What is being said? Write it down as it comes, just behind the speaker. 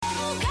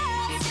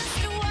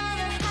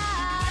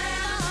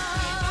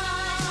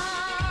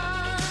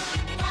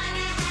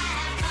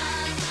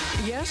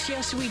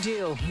yes, we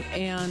do.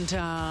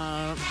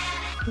 And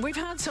we've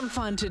had some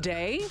fun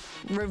today,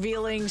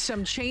 revealing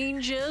some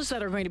changes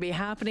that are going to be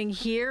happening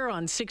here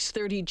on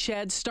 6:30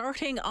 CHED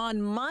starting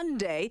on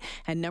Monday.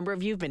 A number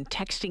of you have been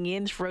texting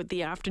in throughout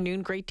the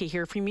afternoon. Great to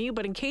hear from you.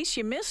 But in case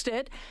you missed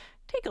it,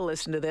 take a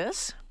listen to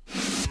this.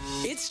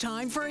 It's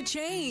time for a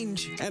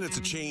change. And it's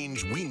a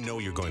change we know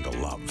you're going to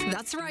love.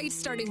 That's right.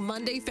 Starting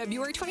Monday,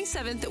 February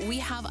 27th, we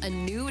have a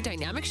new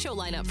dynamic show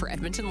lineup for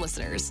Edmonton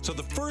listeners. So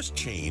the first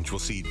change will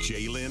see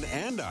Jaylin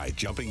and I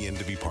jumping in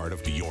to be part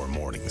of your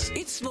mornings.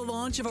 It's the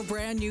launch of a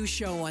brand new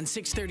show on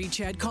 6:30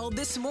 CHED called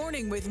This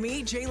Morning with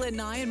me, Jaylin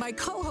Nye, and my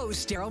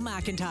co-host, Daryl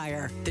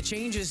McIntyre. The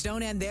changes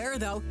don't end there,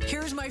 though.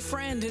 Here's my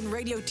friend and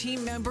radio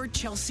team member,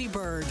 Chelsea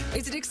Bird.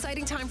 It's an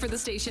exciting time for the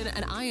station,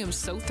 and I am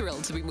so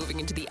thrilled to be moving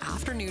into the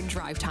afternoon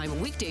drive time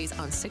weekdays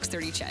on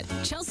 6:30 CHED.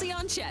 Chelsea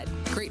on CHED.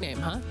 Great name,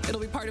 huh?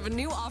 It'll be part of a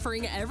new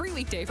offering every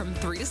weekday from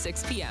 3 to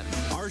 6 p.m.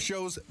 Our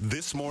shows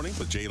This Morning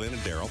with Jaylin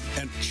and Daryl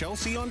and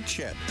Chelsea on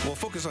CHED will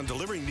focus on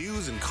delivering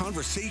news and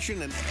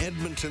conversation and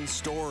Edmonton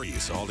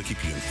stories, all to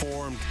keep you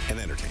informed and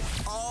entertained.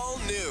 All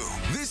new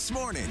This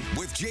Morning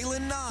with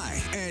Jaylin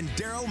Nye and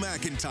Daryl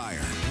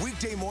McIntyre.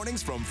 Weekday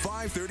mornings from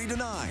 5:30 to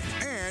 9.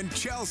 And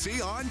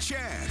Chelsea on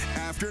CHED.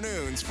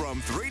 Afternoons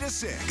from 3 to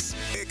 6.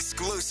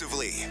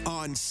 Exclusively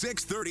on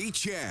 6:30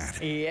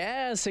 CHED.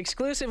 Yes,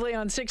 exclusively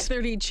on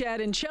 6:30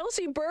 CHED. And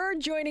Chelsea Bird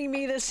joining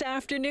me this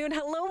afternoon.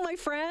 Hello, my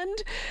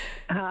friend.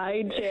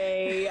 Hi,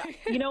 Jay.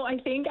 I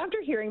think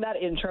after hearing that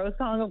intro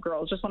song of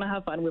Girls Just Want to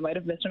Have Fun, we might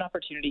have missed an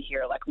opportunity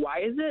here. Like, why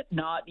is it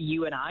not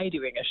you and I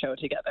doing a show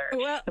together?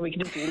 Well, and we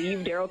can just leave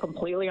Daryl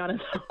completely on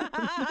his own.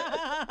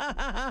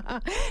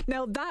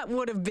 Now, that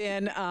would have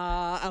been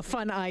a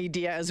fun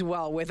idea as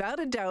well, without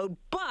a doubt.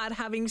 But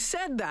having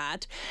said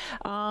that,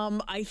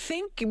 I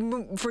think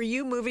for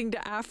you moving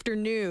to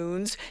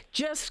afternoons,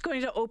 just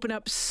going to open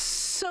up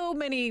so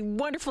many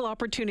wonderful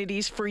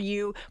opportunities for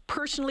you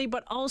personally,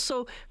 but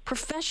also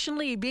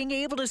professionally, being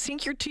able to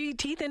sink your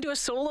teeth into a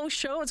solo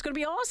show. It's going to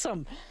be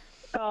awesome.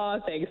 Oh,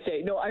 thanks,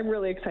 Jay. No, I'm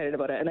really excited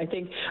about it. And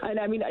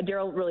I mean,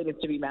 Daryl really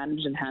needs to be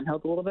managed and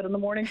handheld a little bit in the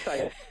morning, so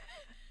I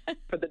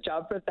for the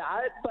job for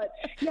that. But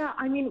yeah,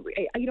 I mean,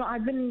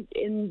 I've been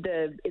in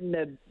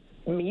the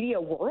media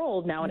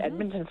world now in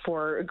Edmonton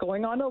for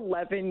going on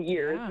 11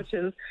 years, which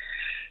is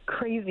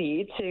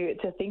crazy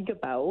to think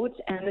about.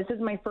 And this is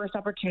my first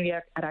opportunity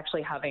at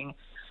actually having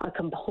a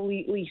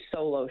completely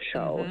solo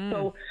show.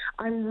 So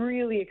I'm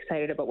really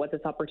excited about what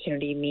this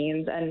opportunity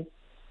means. And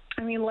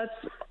I mean,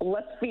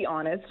 let's be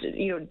honest.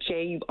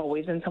 Jay, you've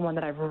always been someone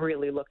that I've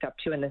really looked up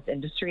to in this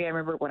industry. I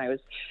remember when I was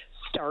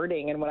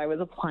starting and when I was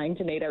applying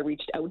to NAIT, I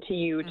reached out to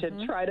you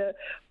to try to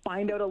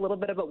find out a little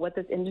bit about what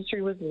this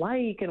industry was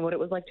like and what it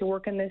was like to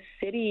work in this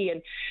city.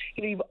 And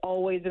you've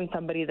always been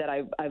somebody that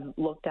I've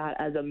looked at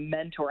as a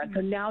mentor. And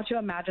so now to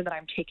imagine that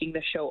I'm taking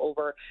the show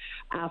over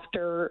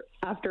after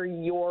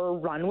your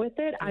run with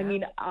it, I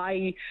mean,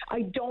 I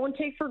don't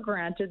take for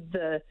granted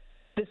the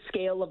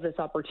scale of this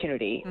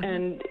opportunity.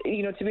 And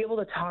to be able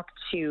to talk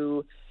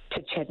to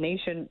Ched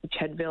Nation,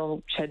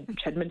 Chedville,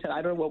 Chedmonton,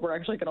 I don't know what we're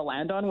actually going to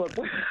land on, what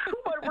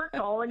we're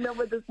calling them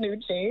with this new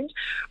change,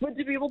 but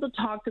to be able to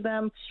talk to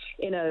them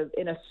in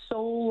a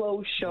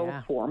solo show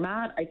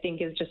format, I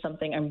think is just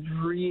something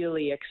I'm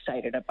really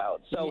excited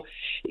about. So,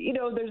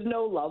 there's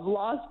no love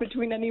lost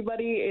between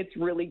anybody. It's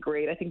really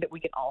great. I think that we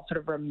can all sort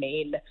of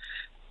remain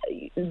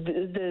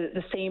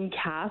the same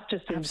cast,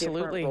 just in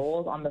different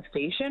roles on the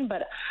station.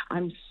 But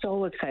I'm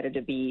so excited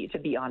to be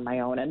on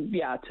my own, and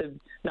to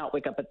not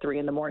wake up at 3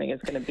 a.m.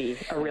 is going to be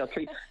a real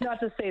treat. Not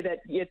to say that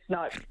it's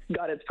not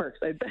got its perks.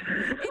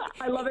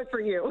 I love it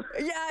for you.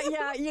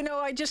 Yeah.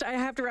 I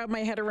have to wrap my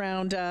head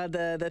around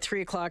the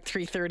 3 o'clock,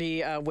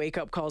 3:30 wake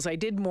up calls. I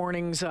did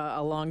mornings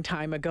a long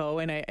time ago,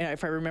 and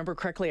if I remember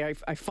correctly,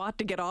 I fought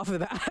to get off of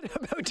that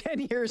about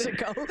 10 years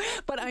ago.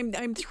 But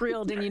I'm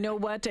thrilled, and you know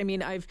what? I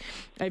mean, I've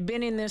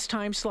been in this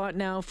time slot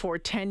now for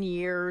 10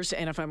 years,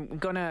 and if I'm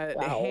going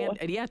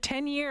to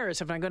 10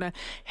 years, if I'm going to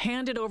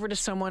hand it over to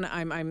someone,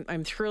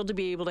 I'm thrilled to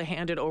be able to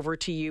hand it over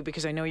to you,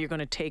 because I know you're going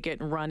to take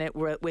it and run it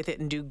with it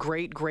and do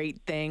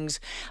great things.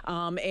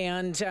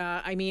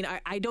 I mean,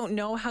 I don't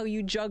know how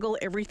you juggle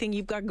everything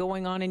you've got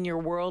going on in your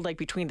world, like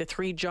between the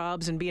 3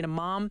 jobs and being a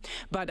mom,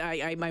 but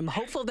I'm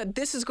hopeful that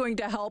this is going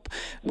to help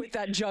with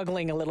that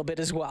juggling a little bit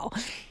as well.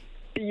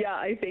 Yeah,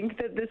 I think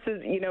that this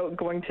is,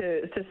 going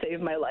to save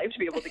my life, to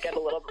be able to get a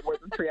little bit more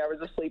than 3 hours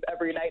of sleep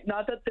every night.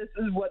 Not that this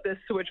is what this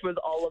switch was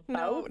all about.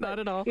 No, not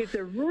at all. It's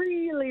a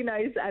really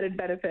nice added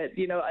benefit.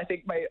 I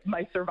think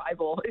my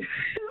survival is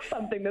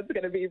something that's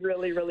going to be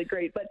really, really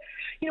great. But,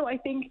 I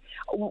think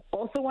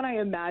also when I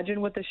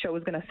imagine what the show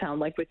is going to sound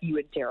like with you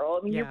and Daryl,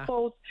 I mean,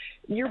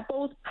 you're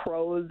both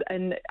pros,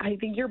 and I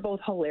think you're both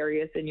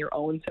hilarious in your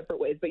own separate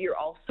ways, but you're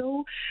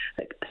also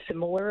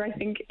similar, I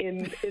think,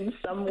 in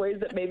some ways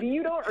that maybe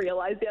you don't realize.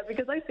 realized yet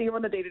because I see him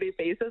on a day-to-day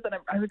basis, and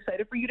I'm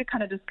excited for you to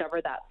kind of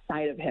discover that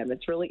side of him.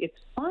 It's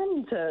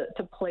fun to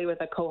play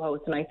with a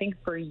co-host, and I think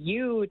for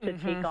you to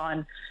take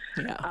on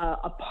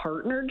a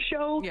partnered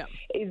show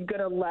is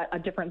going to let a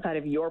different side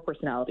of your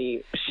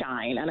personality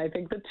shine. And I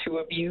think the two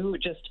of you,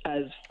 just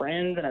as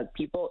friends and as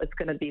people, it's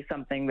going to be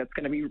something that's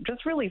going to be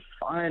just really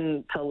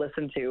fun to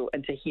listen to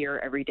and to hear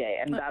every day.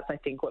 And that's, I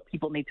think, what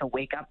people need to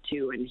wake up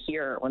to and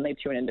hear when they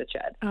tune into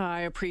Ched.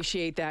 I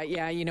appreciate that.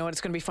 Yeah, you know what?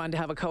 It's going to be fun to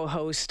have a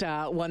co-host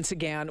once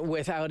again,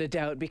 without a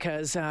doubt,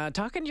 because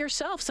talking to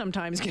yourself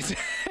sometimes gets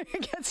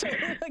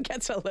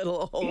a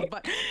little old.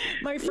 But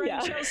my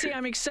friend Chelsea,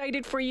 I'm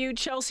excited for you.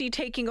 Chelsea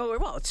taking over.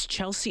 Well, it's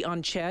Chelsea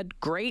on Ched.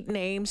 Great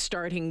name,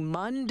 starting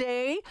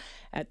Monday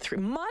at 3.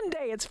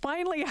 Monday, it's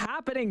finally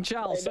happening,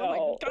 Chelsea.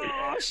 Oh my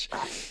gosh.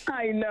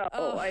 I know.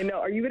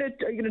 Are you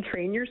gonna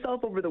train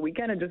yourself over the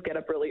weekend and just get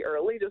up really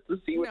early just to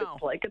see what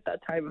it's like at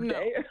that time of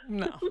day?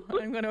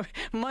 No.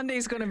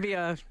 Monday's gonna be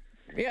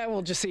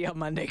we'll just see how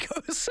Monday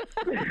goes.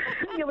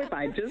 You'll be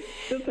fine.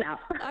 Just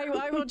nap. I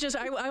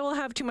will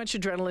have too much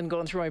adrenaline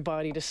going through my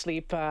body to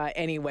sleep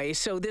anyway.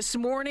 So this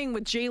morning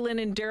with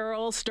Jalen and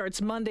Daryl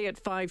starts Monday at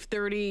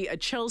 5:30.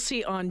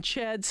 Chelsea on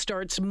Ched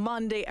starts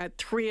Monday at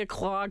 3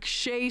 o'clock.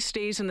 Shay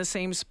stays in the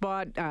same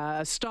spot.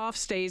 Stoff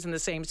stays in the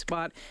same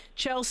spot.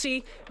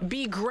 Chelsea,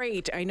 be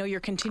great. I know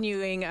you're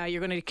continuing. You're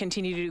going to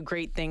continue to do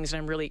great things,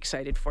 and I'm really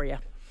excited for you.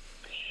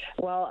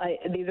 Well,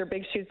 these are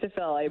big shoes to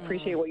fill. I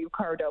appreciate what you've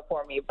carved out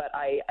for me, but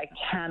I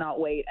cannot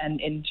wait and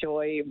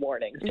enjoy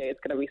mornings, Jay. It's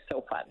going to be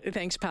so fun.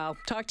 Thanks, pal.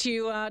 Talk to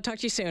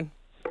you soon.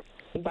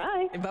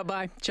 Bye.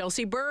 Bye-bye.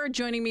 Chelsea Bird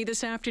joining me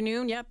this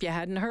afternoon. Yep, you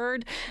hadn't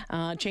heard.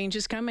 Change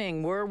is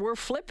coming. We're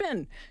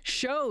flipping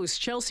shows.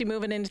 Chelsea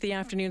moving into the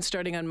afternoon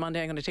starting on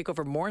Monday. I'm going to take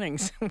over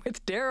mornings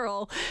with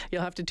Daryl.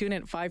 You'll have to tune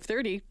in at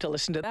 5:30 to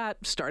listen to that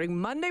starting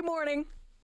Monday morning.